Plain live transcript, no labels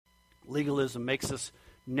Legalism makes us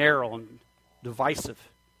narrow and divisive.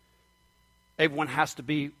 Everyone has to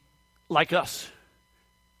be like us.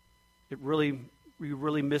 We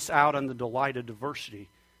really miss out on the delight of diversity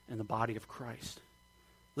in the body of Christ.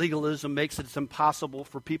 Legalism makes it impossible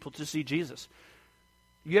for people to see Jesus.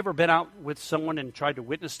 You ever been out with someone and tried to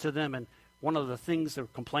witness to them, and one of the things or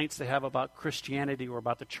complaints they have about Christianity or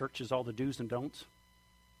about the church is all the do's and don'ts?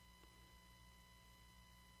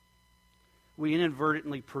 We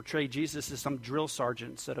inadvertently portray Jesus as some drill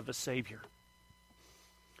sergeant instead of a savior.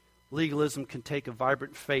 Legalism can take a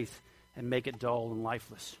vibrant faith and make it dull and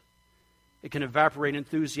lifeless. It can evaporate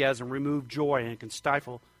enthusiasm, remove joy, and it can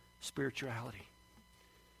stifle spirituality.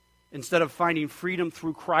 Instead of finding freedom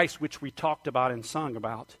through Christ, which we talked about and sung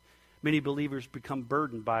about, many believers become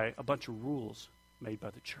burdened by a bunch of rules made by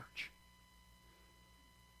the church.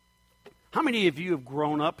 How many of you have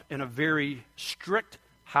grown up in a very strict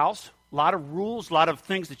house? A lot of rules, a lot of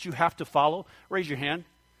things that you have to follow. Raise your hand.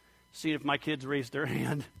 See if my kids raise their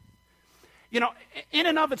hand. You know, in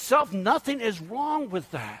and of itself, nothing is wrong with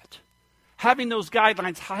that. Having those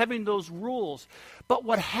guidelines, having those rules. But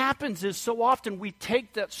what happens is so often we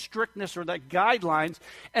take that strictness or that guidelines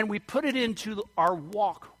and we put it into our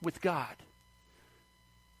walk with God.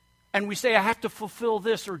 And we say, I have to fulfill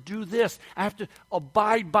this or do this. I have to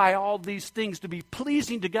abide by all these things to be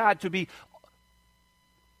pleasing to God, to be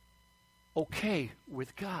okay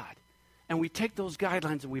with God. And we take those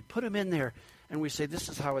guidelines and we put them in there and we say, this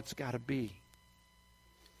is how it's got to be.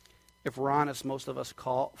 If we're honest, most of us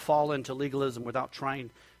fall into legalism without trying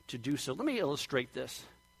to do so. Let me illustrate this.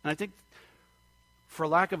 And I think, for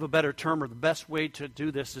lack of a better term, or the best way to do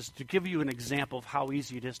this is to give you an example of how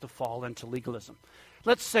easy it is to fall into legalism.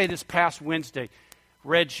 Let's say this past Wednesday,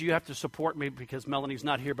 Reg, you have to support me because Melanie's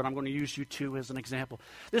not here, but I'm going to use you too as an example.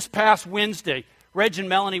 This past Wednesday, Reg and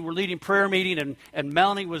Melanie were leading prayer meeting, and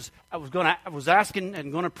Melanie was asking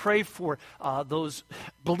and going to pray for those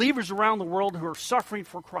believers around the world who are suffering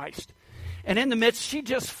for Christ. And in the midst, she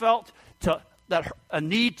just felt a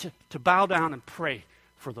need to bow down and pray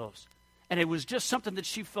for those. And it was just something that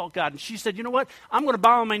she felt God. And she said, you know what? I'm going to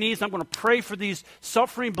bow on my knees. I'm going to pray for these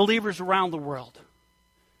suffering believers around the world.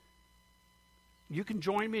 You can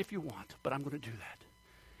join me if you want, but I'm going to do that.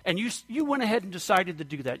 And you went ahead and decided to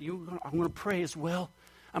do that. I'm going to pray as well.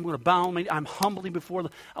 I'm going to bow on my knees. I'm humbly before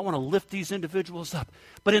them. I want to lift these individuals up.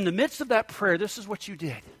 But in the midst of that prayer, this is what you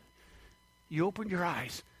did. You opened your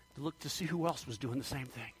eyes to look to see who else was doing the same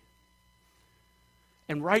thing.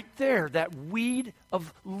 And right there, that weed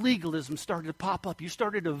of legalism started to pop up. You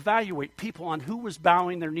started to evaluate people on who was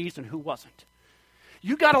bowing their knees and who wasn't.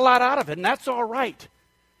 You got a lot out of it, and that's all right.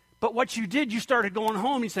 But what you did, you started going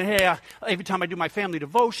home. You said, hey, every time I do my family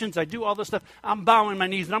devotions, I do all this stuff, I'm bowing my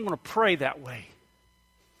knees, and I'm going to pray that way.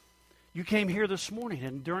 You came here this morning,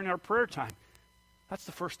 and during our prayer time, that's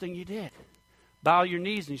the first thing you did. Bow your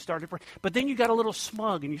knees, and you started praying. But then you got a little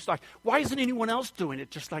smug, and you started, why isn't anyone else doing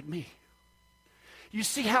it just like me? You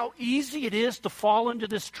see how easy it is to fall into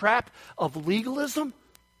this trap of legalism?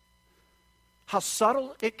 How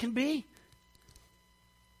subtle it can be?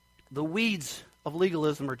 The weeds of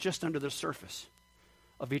legalism are just under the surface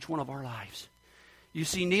of each one of our lives. You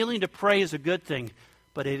see, kneeling to pray is a good thing,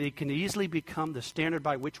 but it can easily become the standard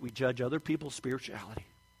by which we judge other people's spirituality.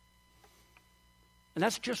 And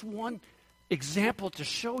that's just one example to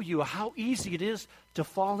show you how easy it is to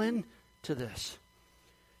fall into this.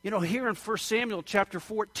 You know, here in 1 Samuel chapter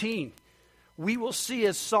 14, we will see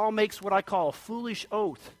as Saul makes what I call a foolish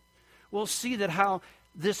oath. We'll see that how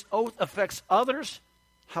this oath affects others,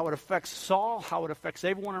 how it affects Saul, how it affects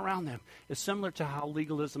everyone around them, is similar to how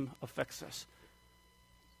legalism affects us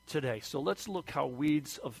today. So let's look how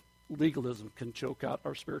weeds of legalism can choke out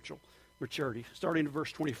our spiritual maturity. Starting in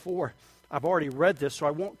verse 24. I've already read this, so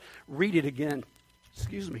I won't read it again.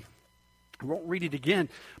 I won't read it again.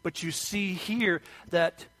 But you see here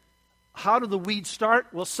that how do the weeds start?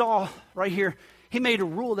 Well, Saul, right here, he made a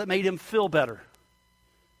rule that made him feel better.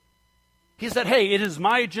 He said, hey, it is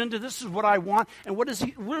my agenda. This is what I want. And what is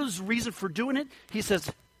his reason for doing it? He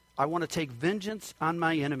says, I want to take vengeance on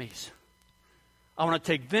my enemies. I want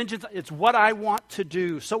to take vengeance. It's what I want to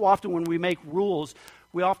do. So often when we make rules,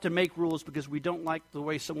 we often make rules because we don't like the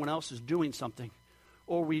way someone else is doing something.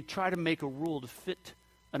 Or we try to make a rule to fit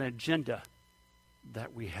an agenda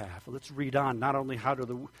that we have. Let's read on. Not only how do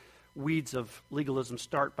the weeds of legalism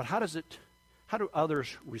start, but how do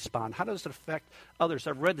others respond? How does it affect others?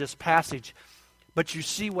 I've read this passage, but you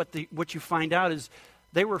see what you find out is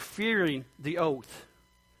they were fearing the oath.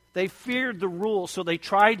 They feared the rule, so they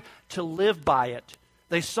tried to live by it.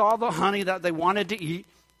 They saw the honey that they wanted to eat,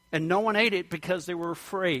 and no one ate it because they were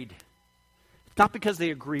afraid. Not because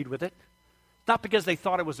they agreed with it, not because they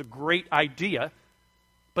thought it was a great idea,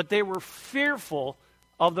 but they were fearful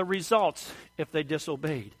of the results if they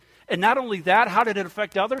disobeyed. And not only that, how did it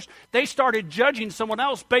affect others? They started judging someone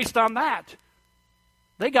else based on that.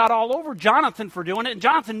 They got all over Jonathan for doing it, and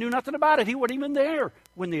Jonathan knew nothing about it. He wasn't even there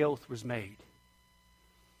when the oath was made.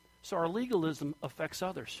 So our legalism affects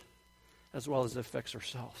others as well as it affects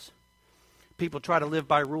ourselves. People try to live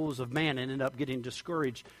by rules of man and end up getting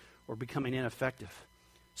discouraged or becoming ineffective.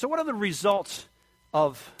 So what are the results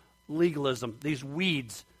of legalism, these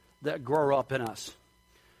weeds that grow up in us?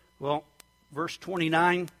 Well, verse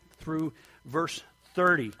 29 through verse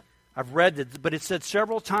 30. I've read it, but it said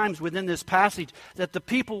several times within this passage that the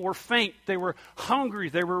people were faint, they were hungry,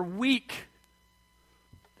 they were weak.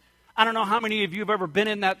 I don't know how many of you have ever been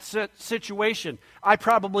in that situation. I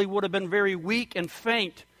probably would have been very weak and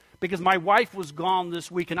faint because my wife was gone this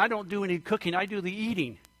week and I don't do any cooking, I do the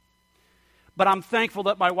eating. But I'm thankful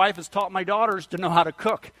that my wife has taught my daughters to know how to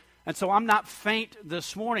cook. And so I'm not faint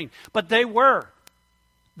this morning. But they were.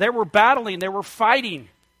 They were battling, they were fighting.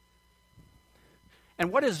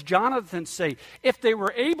 And what does Jonathan say? If they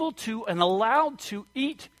were able to and allowed to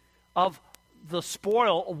eat of the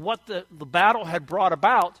spoil of what the battle had brought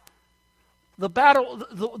about, the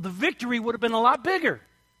victory would have been a lot bigger.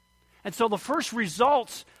 And so the first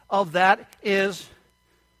results of that is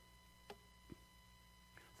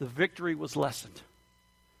the victory was lessened.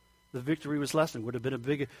 The victory was lessened. Would have been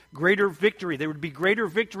a greater victory. There would be greater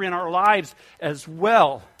victory in our lives as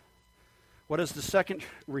well. What is the second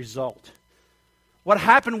result? What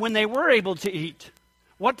happened when they were able to eat?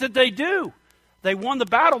 What did they do? They won the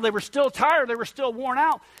battle. They were still tired. They were still worn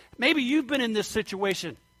out. Maybe you've been in this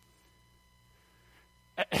situation.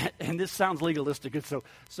 And this sounds legalistic,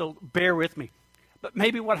 so bear with me. But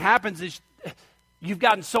maybe what happens is you've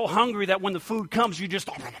gotten so hungry that when the food comes, you just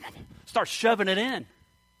start shoving it in.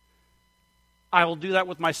 I will do that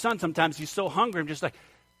with my son sometimes. He's so hungry. I'm just like,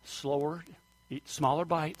 slower, eat smaller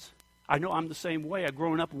bites. I know I'm the same way. I've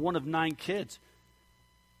grown up one of 9 kids.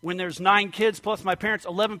 When there's 9 kids plus my parents,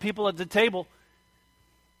 11 people at the table,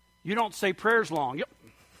 you don't say prayers long.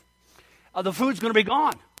 The food's going to be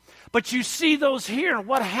gone. But you see those here, and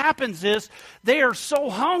what happens is they are so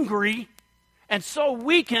hungry and so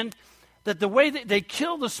weakened that the way that they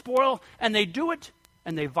kill the spoil, and they do it,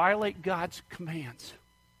 and they violate God's commands.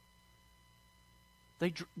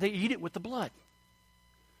 They eat it with the blood.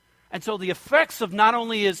 And so the effects of not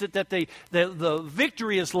only is it that the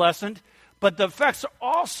victory is lessened, but the effects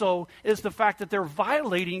also is the fact that they're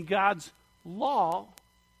violating God's law,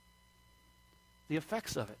 the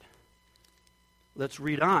effects of it. Let's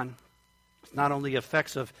read on. It's not only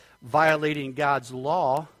effects of violating God's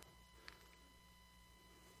law,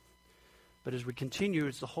 but as we continue,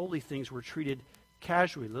 it's the holy things were treated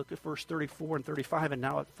casually. Look at verse 34 and 35, and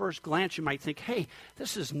now at first glance you might think, hey,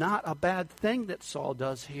 this is not a bad thing that Saul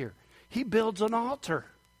does here. He builds an altar.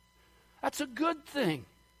 That's a good thing.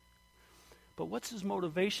 But what's his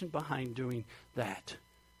motivation behind doing that?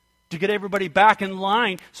 To get everybody back in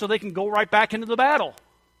line so they can go right back into the battle.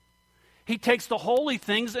 He takes the holy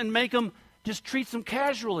things and just treats them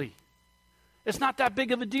casually. It's not that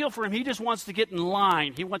big of a deal for him. He just wants to get in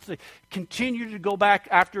line. He wants to continue to go back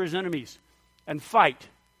after his enemies and fight.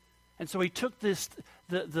 And so he took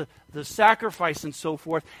the sacrifice and so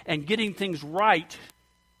forth and getting things right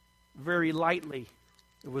very lightly.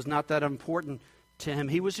 It was not that important to him.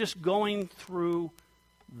 He was just going through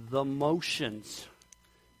the motions.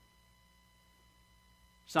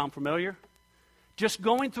 Sound familiar? Just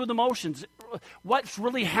going through the motions. What's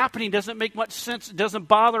really happening doesn't make much sense. It doesn't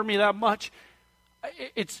bother me that much.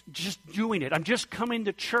 It's just doing it. I'm just coming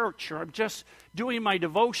to church, or I'm just doing my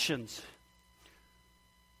devotions.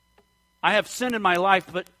 I have sin in my life,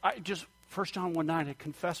 but 1 John 1:9, I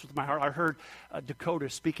confess with my heart. I heard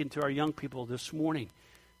Dakota speaking to our young people this morning,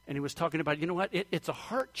 and he was talking about, you know what, it's a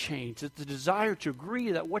heart change. It's the desire to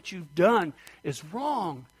agree that what you've done is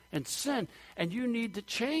wrong and sin, and you need to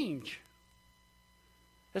change.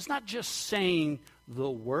 It's not just saying the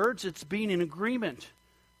words, it's being in agreement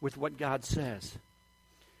with what God says.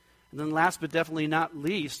 And then last but definitely not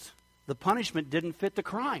least, the punishment didn't fit the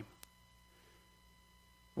crime.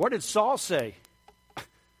 What did Saul say?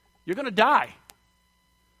 You're going to die.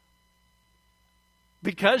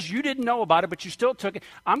 Because you didn't know about it, but you still took it.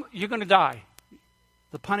 You're going to die.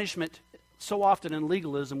 The punishment, so often in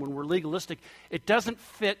legalism, when we're legalistic, it doesn't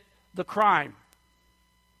fit the crime.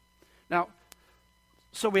 Now,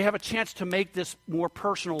 So we have a chance to make this more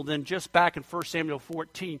personal than just back in 1 Samuel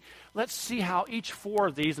 14. Let's see how each four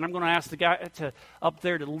of these, and I'm going to ask the guy up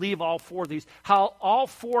there to leave all four of these, how all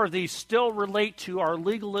four of these still relate to our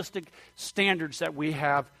legalistic standards that we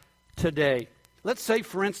have today. Let's say,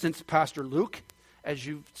 for instance, Pastor Luke, as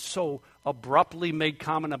you so abruptly made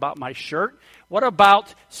comment about my shirt, what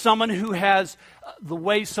about someone who has the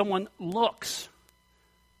way someone looks?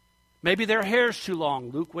 Maybe their hair's too long.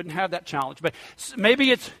 Luke wouldn't have that challenge. But maybe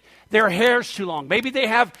it's their hair's too long. Maybe they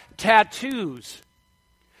have tattoos.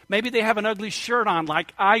 Maybe they have an ugly shirt on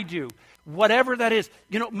like I do. Whatever that is.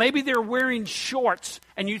 Maybe they're wearing shorts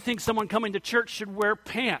and you think someone coming to church should wear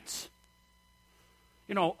pants.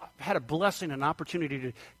 I've had a blessing, an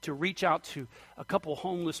opportunity to reach out to a couple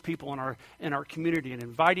homeless people in our community and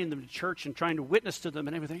inviting them to church and trying to witness to them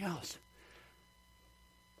and everything else.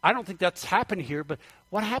 I don't think that's happened here, but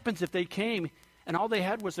what happens if they came and all they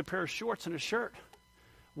had was a pair of shorts and a shirt?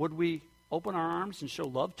 Would we open our arms and show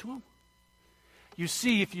love to them? You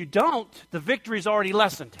see, if you don't, the victory's already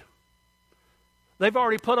lessened. They've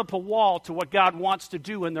already put up a wall to what God wants to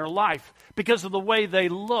do in their life because of the way they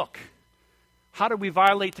look. How do we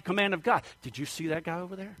violate the command of God? Did you see that guy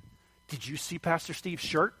over there? Did you see Pastor Steve's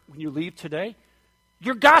shirt when you leave today?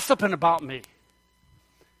 You're gossiping about me.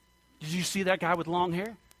 Did you see that guy with long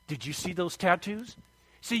hair? Did you see those tattoos?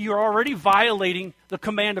 See, you're already violating the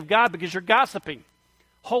command of God because you're gossiping.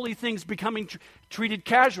 Holy things becoming treated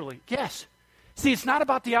casually. Yes. See, it's not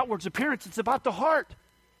about the outward appearance. It's about the heart.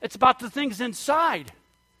 It's about the things inside.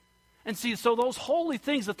 And see, so those holy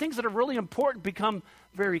things, the things that are really important, become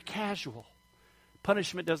very casual.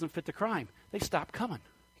 Punishment doesn't fit the crime. They stop coming.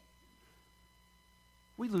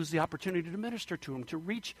 We lose the opportunity to minister to them, to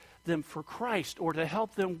reach them for Christ, or to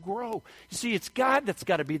help them grow. You see, it's God that's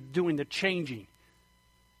got to be doing the changing.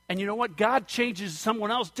 And you know what? God changes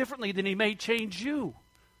someone else differently than he may change you.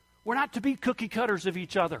 We're not to be cookie cutters of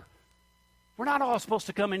each other. We're not all supposed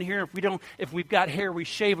to come in here if we've got hair, we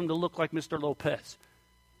shave them to look like Mr. Lopez.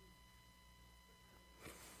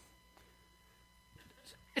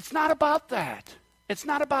 It's not about that. It's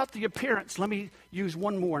not about the appearance. Let me use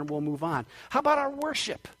one more and we'll move on. How about our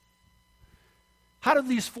worship? How do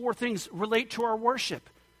these four things relate to our worship?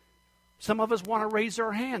 Some of us want to raise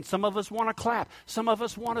our hands. Some of us want to clap. Some of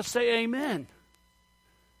us want to say amen.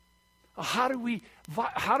 How's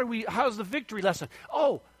the victory lesson?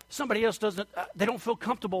 Oh, somebody else they don't feel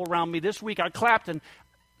comfortable around me. This week I clapped and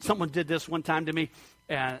someone did this one time to me.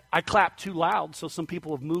 And I clapped too loud, so some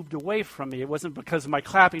people have moved away from me. It wasn't because of my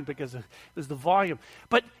clapping, because it was the volume.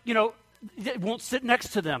 But, it won't sit next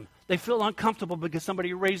to them. They feel uncomfortable because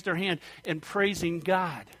somebody raised their hand in praising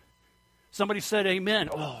God. Somebody said amen.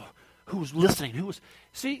 Oh, who's listening?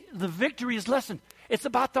 See, the victory is lessened. It's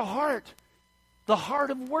about the heart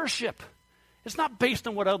of worship. It's not based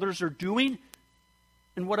on what others are doing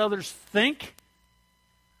and what others think.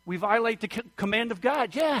 We violate the command of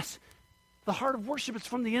God, yes. The heart of worship is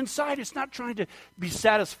from the inside. It's not trying to be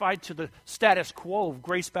satisfied to the status quo of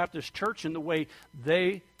Grace Baptist Church in the way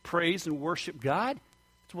they praise and worship God.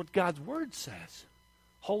 It's what God's Word says.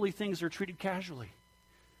 Holy things are treated casually.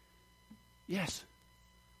 Yes,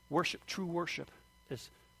 worship, true worship, is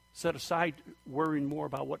set aside worrying more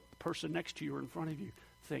about what the person next to you or in front of you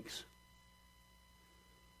thinks.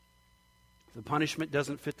 The punishment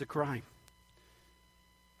doesn't fit the crime.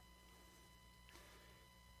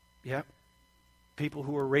 Yeah. People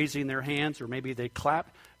who are raising their hands, or maybe they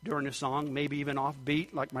clap during a song, maybe even off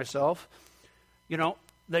beat like myself,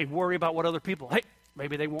 they worry about what other people, hey,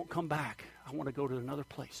 maybe they won't come back. I want to go to another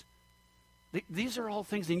place. These are all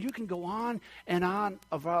things, and you can go on and on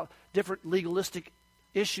about different legalistic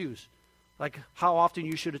issues, like how often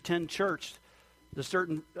you should attend church, the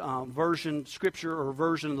certain version, scripture or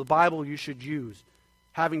version of the Bible you should use,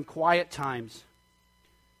 having quiet times,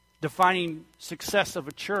 defining success of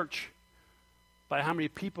a church by how many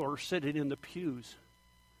people are sitting in the pews.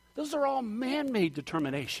 Those are all man-made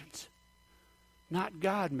determinations, not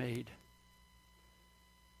God-made.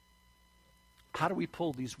 How do we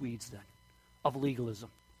pull these weeds then of legalism?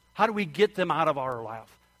 How do we get them out of our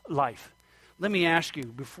life? Let me ask you,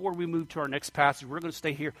 before we move to our next passage, we're going to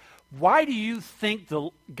stay here. Why do you think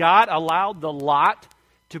God allowed the lot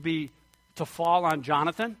to fall on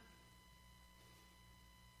Jonathan?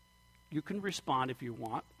 You can respond if you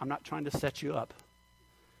want. I'm not trying to set you up.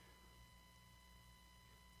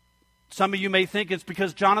 Some of you may think it's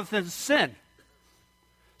because Jonathan's sin.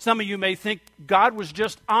 Some of you may think God was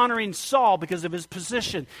just honoring Saul because of his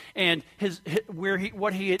position and his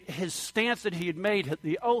stance that he had made,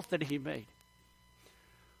 the oath that he made.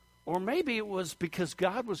 Or maybe it was because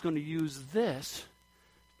God was going to use this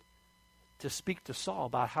to speak to Saul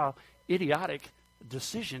about how idiotic a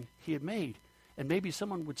decision he had made. And maybe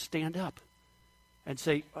someone would stand up and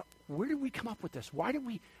say, where did we come up with this? Why did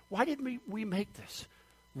we make this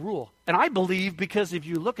rule? And I believe, because if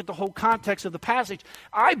you look at the whole context of the passage,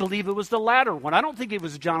 I believe it was the latter one. I don't think it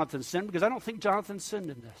was Jonathan's sin, because I don't think Jonathan sinned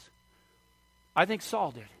in this. I think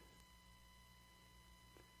Saul did.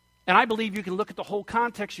 And I believe you can look at the whole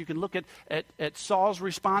context. You can look at Saul's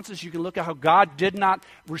responses. You can look at how God did not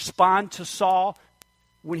respond to Saul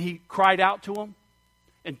when he cried out to him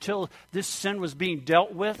until this sin was being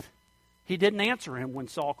dealt with. He didn't answer him when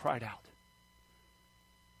Saul cried out.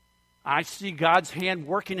 I see God's hand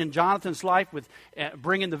working in Jonathan's life with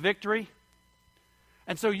bringing the victory.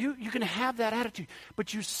 And so you can have that attitude.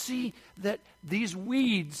 But you see that these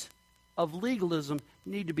weeds of legalism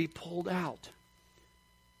need to be pulled out.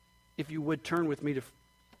 If you would turn with me to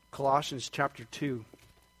Colossians chapter 2.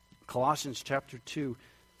 Colossians chapter 2.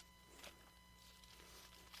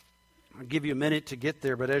 I'll give you a minute to get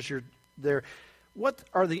there, but as you're there, what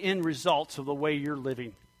are the end results of the way you're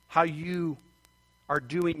living? How you are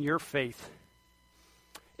doing your faith?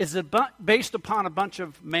 Is it based upon a bunch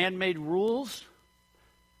of man-made rules?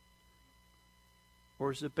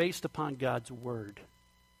 Or is it based upon God's word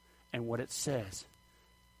and what it says?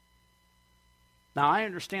 Now, I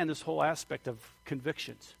understand this whole aspect of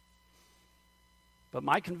convictions. But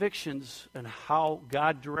my convictions and how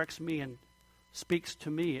God directs me and speaks to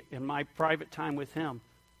me in my private time with Him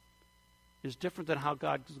is different than how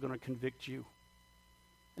God is going to convict you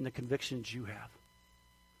and the convictions you have.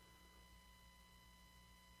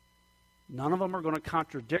 None of them are going to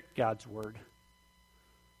contradict God's word,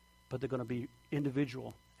 but they're going to be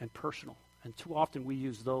individual and personal. And too often we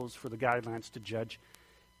use those for the guidelines to judge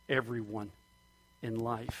everyone in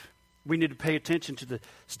life. We need to pay attention to the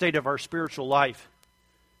state of our spiritual life.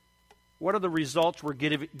 What are the results we're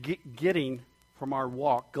getting from our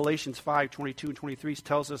walk? Galatians 5:22 and 23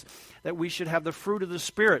 tells us that we should have the fruit of the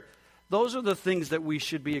Spirit. Those are the things that we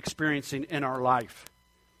should be experiencing in our life.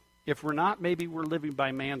 If we're not, maybe we're living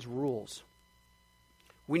by man's rules.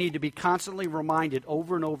 We need to be constantly reminded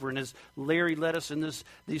over and over, and as Larry led us in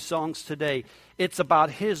these songs today, it's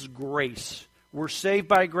about His grace. We're saved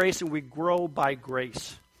by grace and we grow by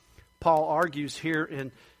grace. Paul argues here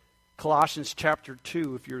in Colossians chapter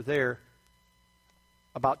 2, if you're there,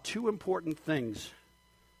 about two important things,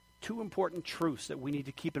 two important truths that we need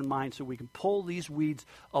to keep in mind so we can pull these weeds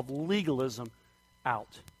of legalism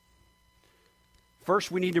out. First,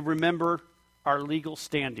 we need to remember our legal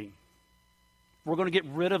standing. If we're going to get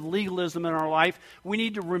rid of legalism in our life, we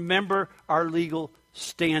need to remember our legal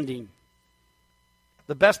standing.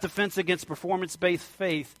 The best defense against performance-based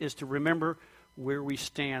faith is to remember where we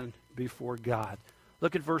stand before God.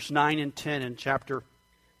 Look at verse 9 and 10 in chapter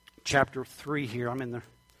 3 here. I'm in there.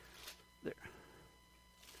 It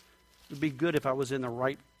would be good if I was in the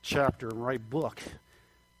right chapter and right book.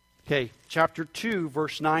 Okay, chapter 2,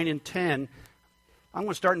 verse 9 and 10. I'm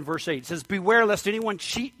going to start in verse 8. It says, "Beware lest anyone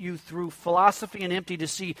cheat you through philosophy and empty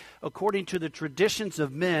deceit, according to the traditions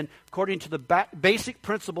of men, according to the basic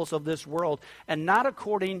principles of this world, and not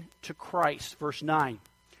according to Christ." Verse 9.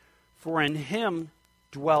 "For in Him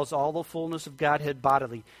dwells all the fullness of Godhead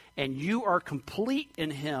bodily, and you are complete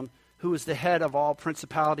in Him who is the head of all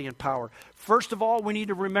principality and power." First of all, we need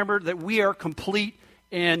to remember that we are complete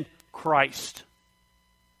in Christ.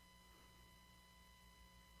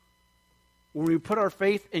 When we put our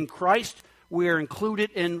faith in Christ, we are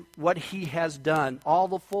included in what He has done. All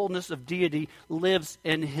the fullness of deity lives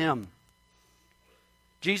in Him.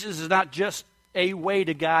 Jesus is not just a way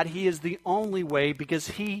to God. He is the only way because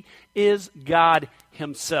He is God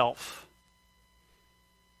Himself.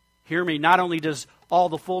 Hear me, not only does all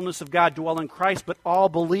the fullness of God dwell in Christ, but all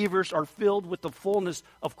believers are filled with the fullness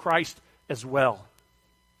of Christ as well.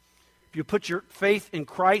 If you put your faith in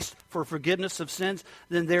Christ for forgiveness of sins,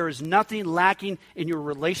 then there is nothing lacking in your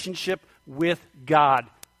relationship with God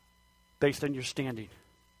based on your standing.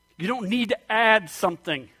 You don't need to add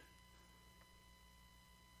something.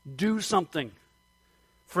 Do something.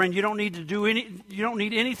 Friend, you don't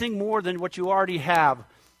need anything more than what you already have.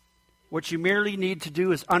 What you merely need to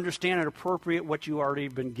do is understand and appropriate what you already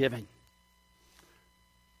been given.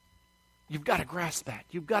 You've got to grasp that.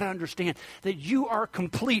 You've got to understand that you are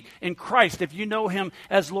complete in Christ if you know Him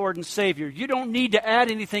as Lord and Savior. You don't need to add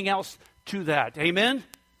anything else to that. Amen?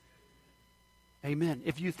 Amen.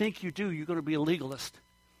 If you think you do, you're going to be a legalist.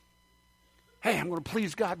 Hey, I'm going to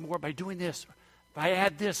please God more by doing this. If I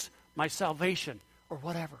add this, my salvation, or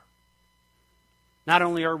whatever. Not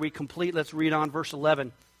only are we complete, let's read on verse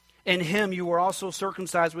 11. "In Him you were also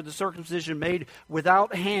circumcised with the circumcision made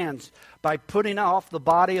without hands, by putting off the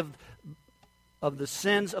body of of the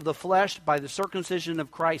sins of the flesh by the circumcision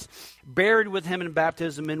of Christ, buried with him in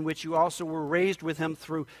baptism, in which you also were raised with him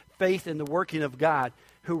through faith in the working of God,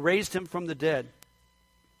 who raised him from the dead.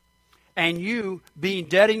 And you, being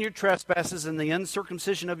dead in your trespasses and the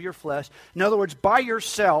uncircumcision of your flesh, in other words, by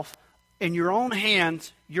yourself, in your own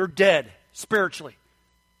hands, you're dead spiritually.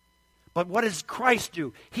 But what does Christ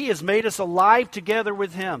do? He has made us alive together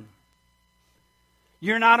with him.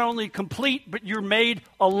 You're not only complete, but you're made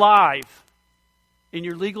alive in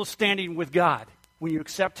your legal standing with God when you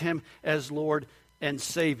accept him as Lord and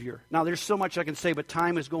Savior. Now, there's so much I can say, but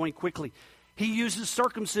time is going quickly. He uses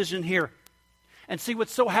circumcision here. And see what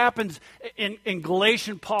so happens in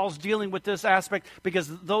Galatians, Paul's dealing with this aspect because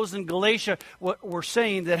those in Galatia were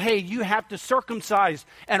saying that, hey, you have to circumcise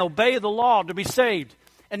and obey the law to be saved.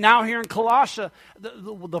 And now here in Colossia,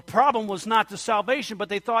 the problem was not the salvation, but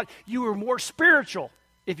they thought you were more spiritual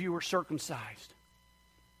if you were circumcised.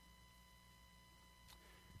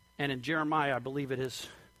 And in Jeremiah, I believe it is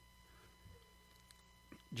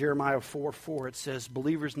Jeremiah 4:4, it says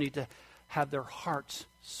believers need to have their hearts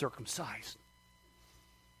circumcised.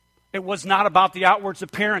 It was not about the outward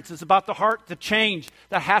appearance. It's about the heart, the change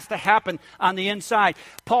that has to happen on the inside.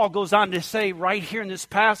 Paul goes on to say right here in this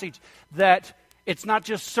passage that it's not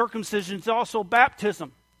just circumcision, it's also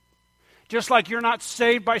baptism. Just like you're not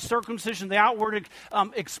saved by circumcision, the outward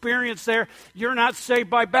experience there, you're not saved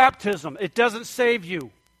by baptism. It doesn't save you.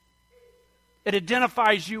 It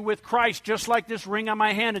identifies you with Christ, just like this ring on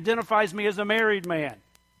my hand identifies me as a married man.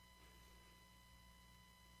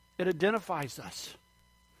 It identifies us.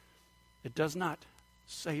 It does not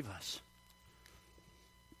save us.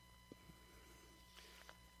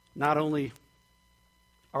 Not only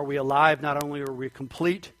are we alive, not only are we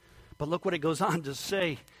complete, but look what it goes on to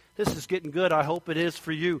say. This is getting good. I hope it is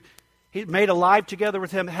for you. He made alive together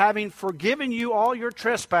with him, having forgiven you all your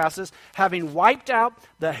trespasses, having wiped out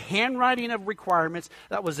the handwriting of requirements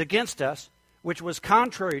that was against us, which was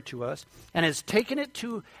contrary to us, and has taken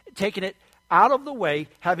it out of the way,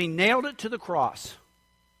 having nailed it to the cross.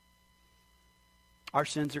 Our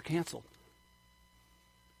sins are canceled.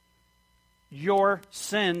 Your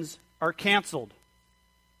sins are canceled.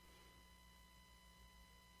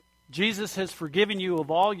 Jesus has forgiven you of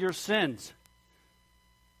all your sins.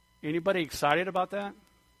 Anybody excited about that?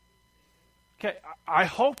 Okay, I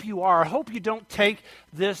hope you are. I hope you don't take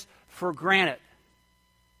this for granted.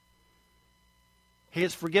 He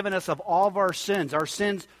has forgiven us of all of our sins. Our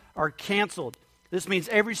sins are canceled. This means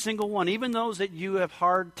every single one, even those that you have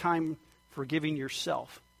hard time forgiving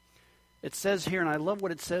yourself. It says here, and I love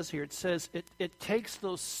what it says here, it says it takes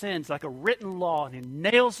those sins like a written law and it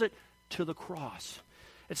nails it to the cross.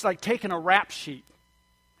 It's like taking a rap sheet.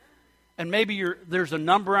 And maybe there's a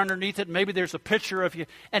number underneath it, maybe there's a picture of you,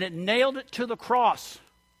 and it nailed it to the cross.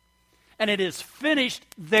 And it is finished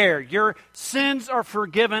there. Your sins are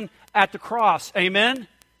forgiven at the cross. Amen?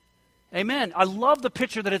 Amen. I love the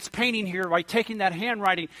picture that it's painting here by taking that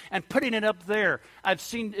handwriting and putting it up there. I've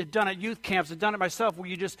seen it done at youth camps. I've done it myself where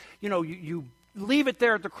you just, you leave it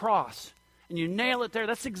there at the cross and you nail it there.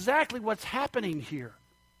 That's exactly what's happening here.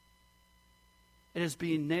 It is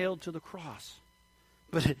being nailed to the cross.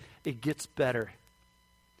 But it gets better.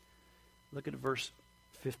 Look at verse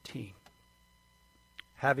 15.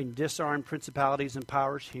 Having disarmed principalities and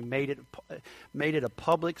powers, he made it a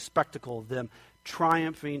public spectacle of them,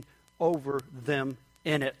 triumphing over them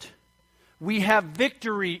in it. We have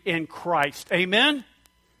victory in Christ. Amen?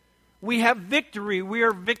 We have victory. We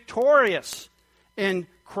are victorious in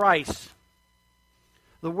Christ.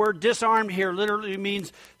 The word disarmed here literally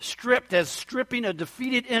means stripped, as stripping a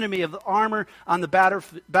defeated enemy of the armor on the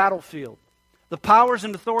battlefield. The powers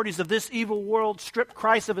and authorities of this evil world stripped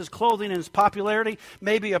Christ of his clothing and his popularity,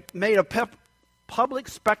 made a public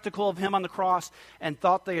spectacle of him on the cross, and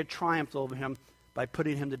thought they had triumphed over him by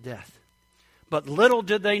putting him to death. But little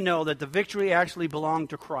did they know that the victory actually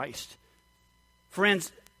belonged to Christ.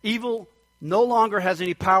 Friends, evil no longer has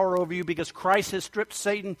any power over you because Christ has stripped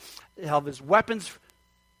Satan of his weapons.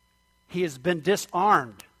 He has been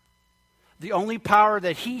disarmed. The only power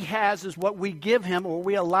that he has is what we give him or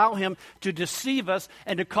we allow him to deceive us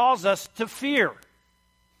and to cause us to fear.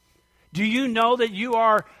 Do you know that you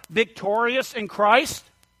are victorious in Christ?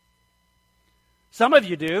 Some of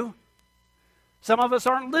you do. Some of us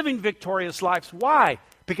aren't living victorious lives. Why?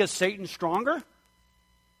 Because Satan's stronger?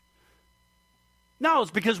 No,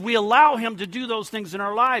 it's because we allow him to do those things in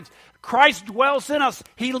our lives. Christ dwells in us.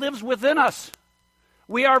 He lives within us.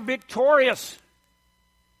 We are victorious.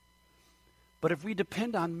 But if we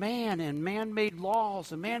depend on man and man-made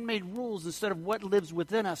laws and man-made rules instead of what lives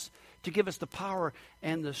within us to give us the power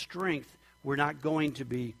and the strength, we're not going to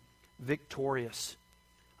be victorious.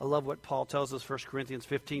 I love what Paul tells us, 1 Corinthians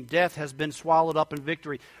 15. Death has been swallowed up in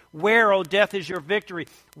victory. Where, O death, is your victory?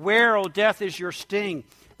 Where, O death, is your sting?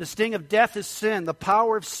 The sting of death is sin. The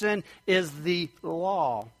power of sin is the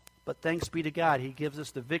law. But thanks be to God, He gives us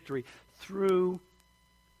the victory through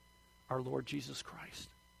our Lord Jesus Christ.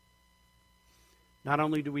 Not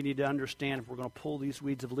only do we need to understand if we're going to pull these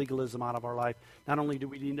weeds of legalism out of our life, not only do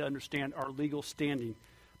we need to understand our legal standing,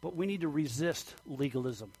 but we need to resist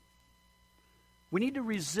legalism. We need to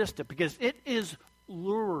resist it because it is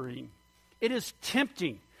luring. It is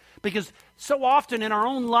tempting. Because so often in our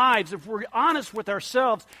own lives, if we're honest with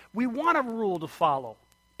ourselves, we want a rule to follow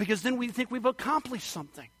because then we think we've accomplished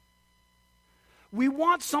something. We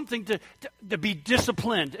want something to be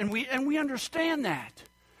disciplined, and we understand that.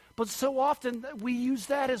 But so often we use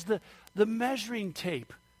that as the measuring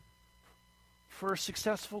tape for a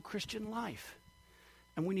successful Christian life.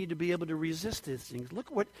 And we need to be able to resist these things.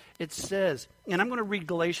 Look what it says. And I'm going to read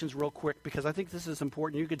Galatians real quick because I think this is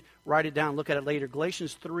important. You could write it down, look at it later.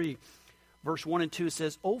 Galatians 3, verse 1 and 2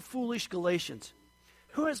 says, O foolish Galatians,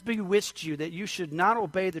 who has bewitched you that you should not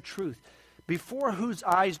obey the truth, before whose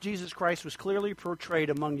eyes Jesus Christ was clearly portrayed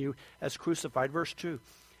among you as crucified? Verse 2,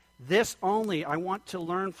 this only I want to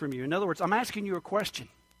learn from you. In other words, I'm asking you a question.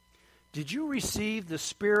 Did you receive the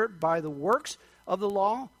Spirit by the works of the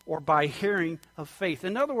law or by hearing of faith?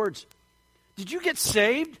 In other words, did you get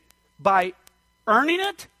saved by earning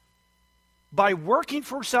it? By working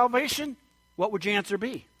for salvation? What would your answer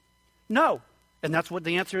be? No. And that's what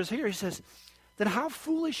the answer is here. He says, then how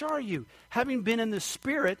foolish are you? Having been in the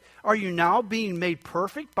Spirit, are you now being made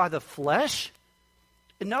perfect by the flesh?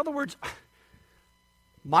 In other words,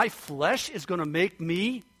 my flesh is going to make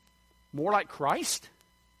me more like Christ?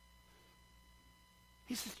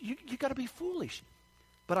 He says, you got to be foolish.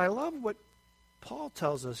 But I love what Paul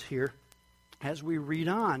tells us here as we read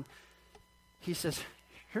on. He says,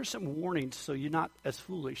 here's some warnings so you're not as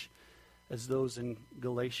foolish as those in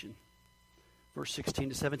Galatians. Verse 16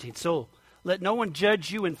 to 17. So let no one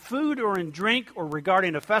judge you in food or in drink or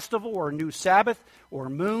regarding a festival or a new Sabbath or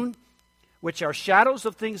moon, which are shadows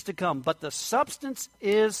of things to come. But the substance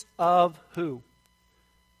is of who?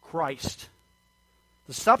 Christ.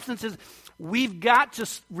 The substance is... We've got to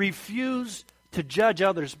refuse to judge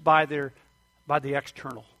others by the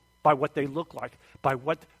external, by what they look like, by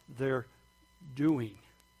what they're doing.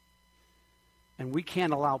 And we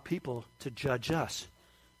can't allow people to judge us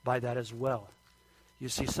by that as well. You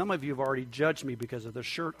see, some of you have already judged me because of the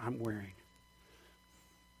shirt I'm wearing.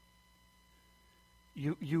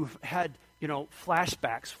 You've had,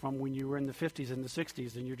 flashbacks from when you were in the 50s and the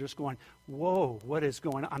 60s, and you're just going, whoa, what is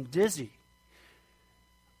going on? I'm dizzy.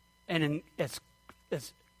 And as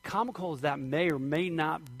comical as that may or may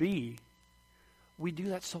not be, we do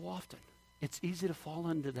that so often. It's easy to fall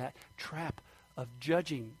into that trap of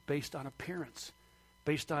judging based on appearance,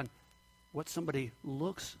 based on what somebody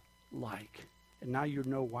looks like. And now you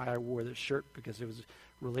know why I wore this shirt, because it was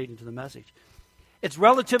relating to the message. It's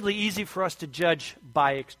relatively easy for us to judge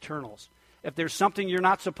by externals. If there's something you're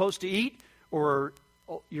not supposed to eat or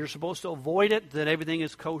you're supposed to avoid it, then everything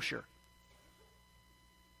is kosher.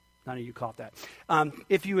 None of you caught that.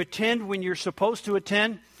 If you attend when you're supposed to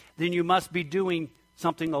attend, then you must be doing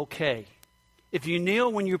something okay. If you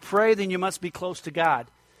kneel when you pray, then you must be close to God.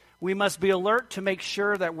 We must be alert to make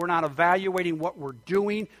sure that we're not evaluating what we're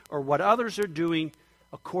doing or what others are doing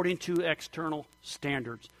according to external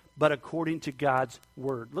standards, but according to God's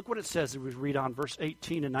word. Look what it says as we read on verse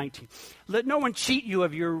 18 and 19. Let no one cheat you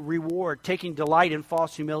of your reward, taking delight in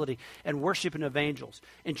false humility and worshiping of angels,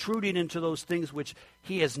 intruding into those things which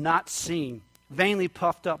he has not seen, vainly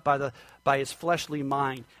puffed up by his fleshly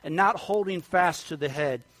mind, and not holding fast to the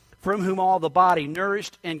head, from whom all the body,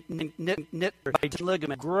 nourished and knit by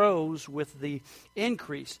ligament, grows with the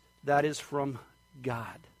increase that is from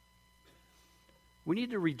God. We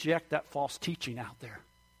need to reject that false teaching out there.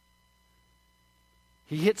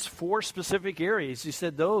 He hits 4 specific areas. He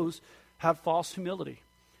said those have false humility.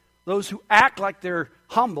 Those who act like they're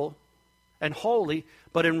humble and holy,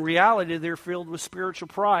 but in reality they're filled with spiritual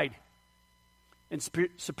pride and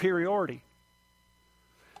superiority.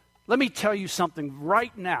 Let me tell you something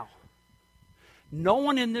right now. No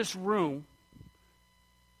one in this room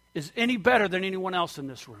is any better than anyone else in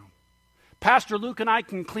this room. Pastor Luke and I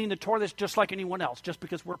can clean the toilets just like anyone else. Just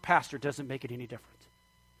because we're pastor doesn't make it any different.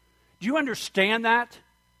 Do you understand that?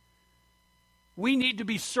 We need to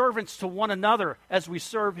be servants to one another as we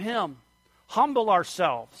serve Him. Humble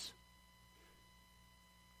ourselves.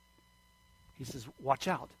 He says, watch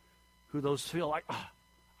out. Who those feel like,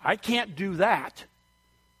 I can't do that.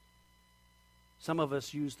 Some of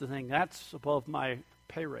us use the thing, that's above my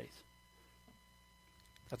pay raise.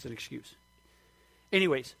 That's an excuse.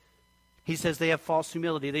 Anyways, he says they have false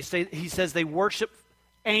humility. He says they worship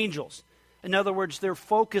angels. In other words, their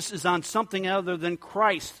focus is on something other than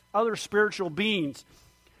Christ, other spiritual beings,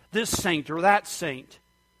 this saint or that saint.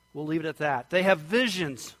 We'll leave it at that. They have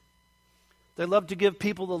visions. They love to give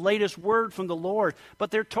people the latest word from the Lord,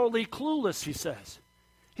 but they're totally clueless, he says.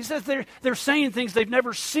 He says they're saying things they've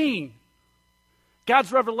never seen.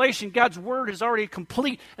 God's revelation, God's word is already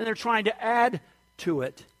complete, and they're trying to add to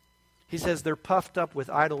it. He says they're puffed up with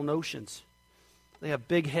idle notions. They have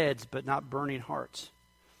big heads, but not burning hearts.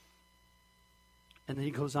 And then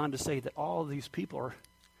he goes on to say that all of these people are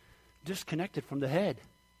disconnected from the head.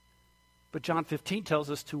 But John 15 tells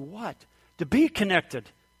us to what? To be connected,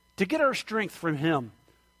 to get our strength from him.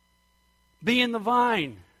 Be in the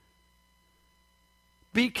vine.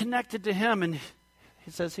 Be connected to him. And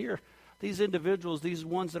he says here, these individuals, these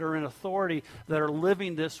ones that are in authority, that are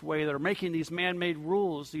living this way, that are making these man-made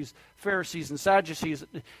rules, these Pharisees and Sadducees,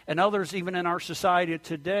 and others even in our society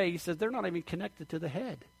today, he says they're not even connected to the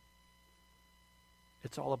head.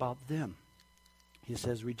 It's all about them. He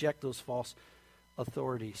says reject those false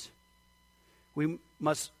authorities. We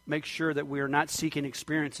must make sure that we are not seeking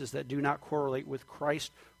experiences that do not correlate with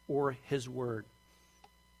Christ or his word.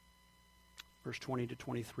 Verse 20 to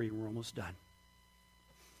 23, we're almost done.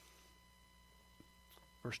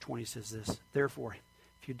 Verse 20 says this, therefore,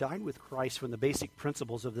 if you died with Christ from the basic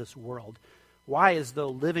principles of this world, why, as though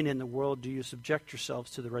living in the world, do you subject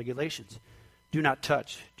yourselves to the regulations? Do not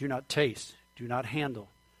touch, do not taste, do not handle,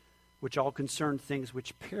 which all concern things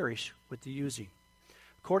which perish with the using.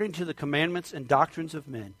 According to the commandments and doctrines of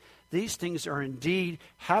men, these things are indeed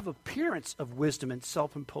have appearance of wisdom and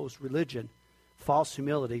self-imposed religion, false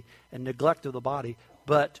humility, and neglect of the body,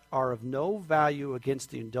 but are of no value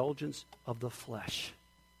against the indulgence of the flesh.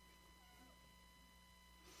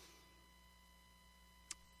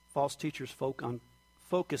 False teachers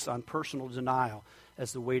focus on personal denial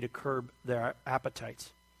as the way to curb their appetites.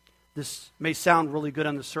 This may sound really good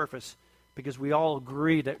on the surface because we all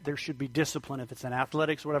agree that there should be discipline. If it's in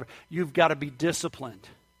athletics or whatever, you've got to be disciplined.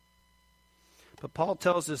 But Paul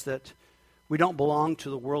tells us that we don't belong to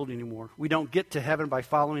the world anymore. We don't get to heaven by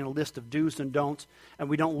following a list of do's and don'ts, and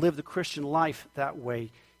we don't live the Christian life that way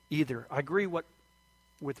either. I agree with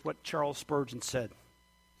what Charles Spurgeon said.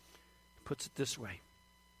 He puts it this way.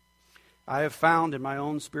 I have found in my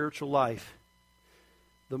own spiritual life,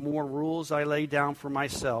 the more rules I lay down for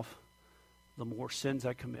myself, the more sins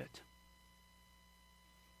I commit.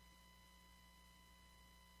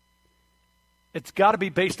 It's got to be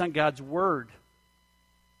based on God's word.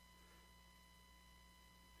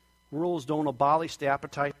 Rules don't abolish the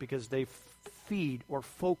appetite because they feed or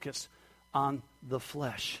focus on the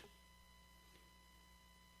flesh.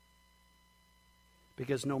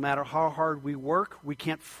 Because no matter how hard we work, we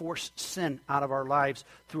can't force sin out of our lives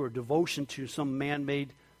through a devotion to some man-made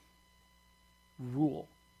rule.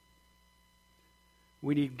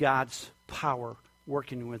 We need God's power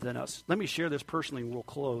working within us. Let me share this personally and we'll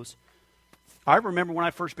close. I remember when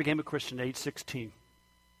I first became a Christian at age 16.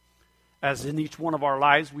 As in each one of our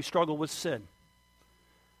lives, we struggle with sin.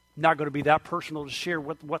 I'm not going to be that personal to share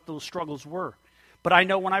what those struggles were. But I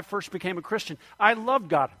know when I first became a Christian, I loved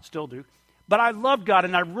God, still do. But I loved God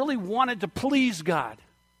and I really wanted to please God.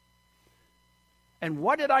 And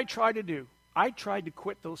what did I try to do? I tried to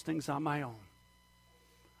quit those things on my own.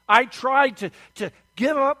 I tried to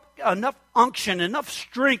give up enough unction, enough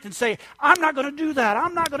strength and say, I'm not going to do that.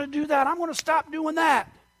 I'm not going to do that. I'm going to stop doing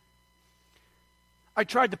that. I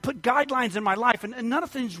tried to put guidelines in my life, and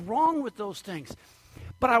nothing's wrong with those things.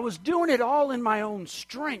 But I was doing it all in my own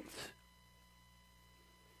strength.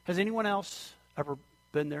 Has anyone else ever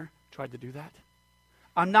been there, tried to do that?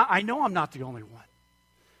 I know I'm not the only one.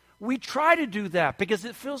 We try to do that because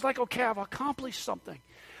it feels like, okay, I've accomplished something.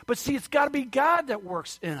 But see, it's got to be God that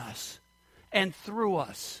works in us and through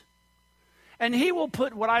us. And he will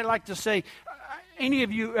put what I like to say, any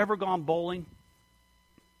of you ever gone bowling?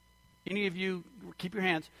 Any of you, keep your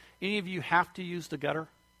hands, any of you have to use the gutter?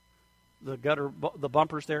 The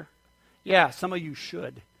bumpers there? Yeah, some of you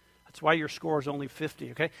should. That's why your score is only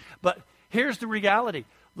 50, okay? But here's the reality.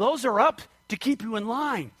 Those are up to keep you in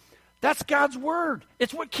line. That's God's word.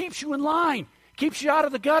 It's what keeps you in line, keeps you out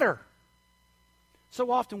of the gutter. So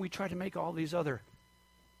often we try to make all these other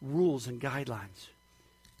rules and guidelines.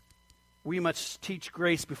 We must teach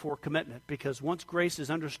grace before commitment because once grace is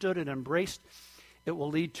understood and embraced, it will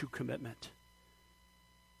lead to commitment.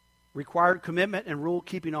 Required commitment and rule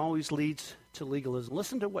keeping always leads to legalism.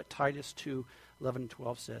 Listen to what Titus 2:11 and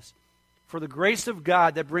 12 says. For the grace of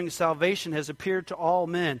God that brings salvation has appeared to all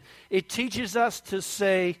men. It teaches us to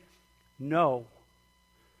say no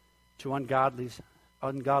to ungodliness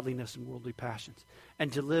and worldly passions,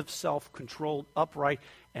 and to live self-controlled, upright,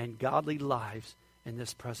 and godly lives in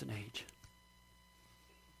this present age.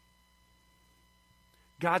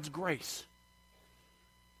 God's grace,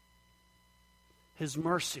 His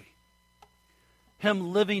mercy,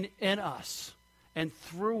 Him living in us and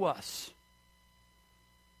through us.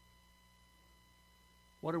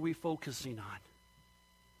 What are we focusing on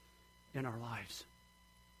in our lives?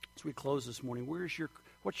 As we close this morning,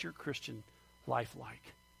 what's your Christian life like?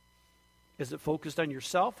 Is it focused on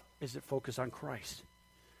yourself? Is it focused on Christ?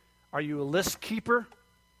 Are you a list keeper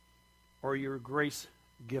or are you a grace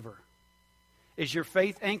giver? Is your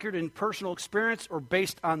faith anchored in personal experience or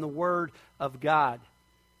based on the Word of God?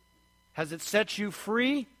 Has it set you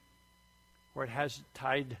free or it has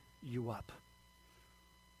tied you up?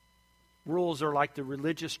 Rules are like the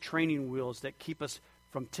religious training wheels that keep us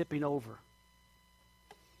from tipping over.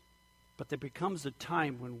 But there becomes a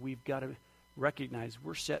time when we've got to recognize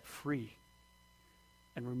we're set free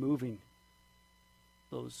and removing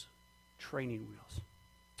those training wheels.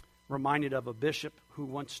 Reminded of a bishop who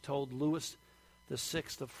once told Louis VI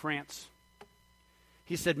of France.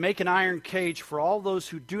 He said, "Make an iron cage for all those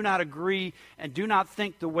who do not agree and do not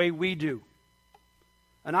think the way we do.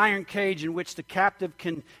 An iron cage in which the captive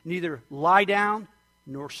can neither lie down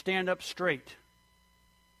nor stand up straight."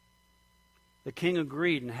 The king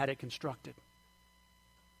agreed and had it constructed.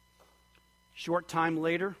 Short time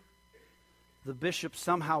later, the bishop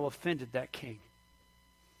somehow offended that king.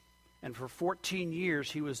 And for 14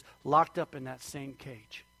 years, he was locked up in that same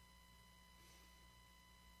cage.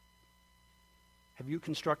 Have you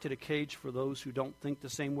constructed a cage for those who don't think the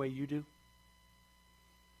same way you do?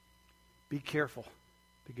 Be careful,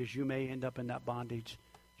 because you may end up in that bondage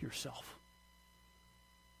yourself.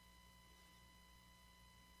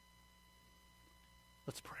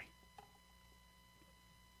 Let's pray.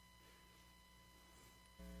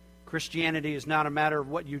 Christianity is not a matter of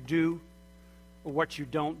what you do or what you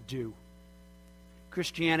don't do.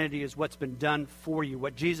 Christianity is what's been done for you,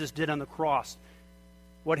 what Jesus did on the cross,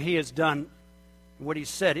 what He has done, what He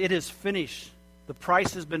said. It is finished. The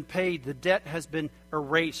price has been paid. The debt has been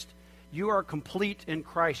erased. You are complete in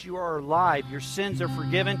Christ. You are alive. Your sins are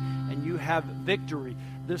forgiven, and you have victory.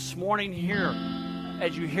 This morning here,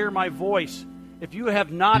 as you hear my voice, if you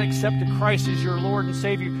have not accepted Christ as your Lord and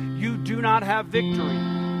Savior, you do not have victory.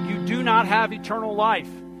 You do not have eternal life.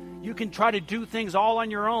 You can try to do things all on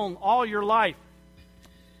your own, all your life.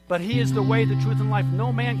 But He is the way, the truth, and life.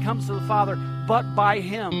 No man comes to the Father but by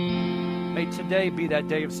Him. May today be that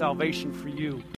day of salvation for you.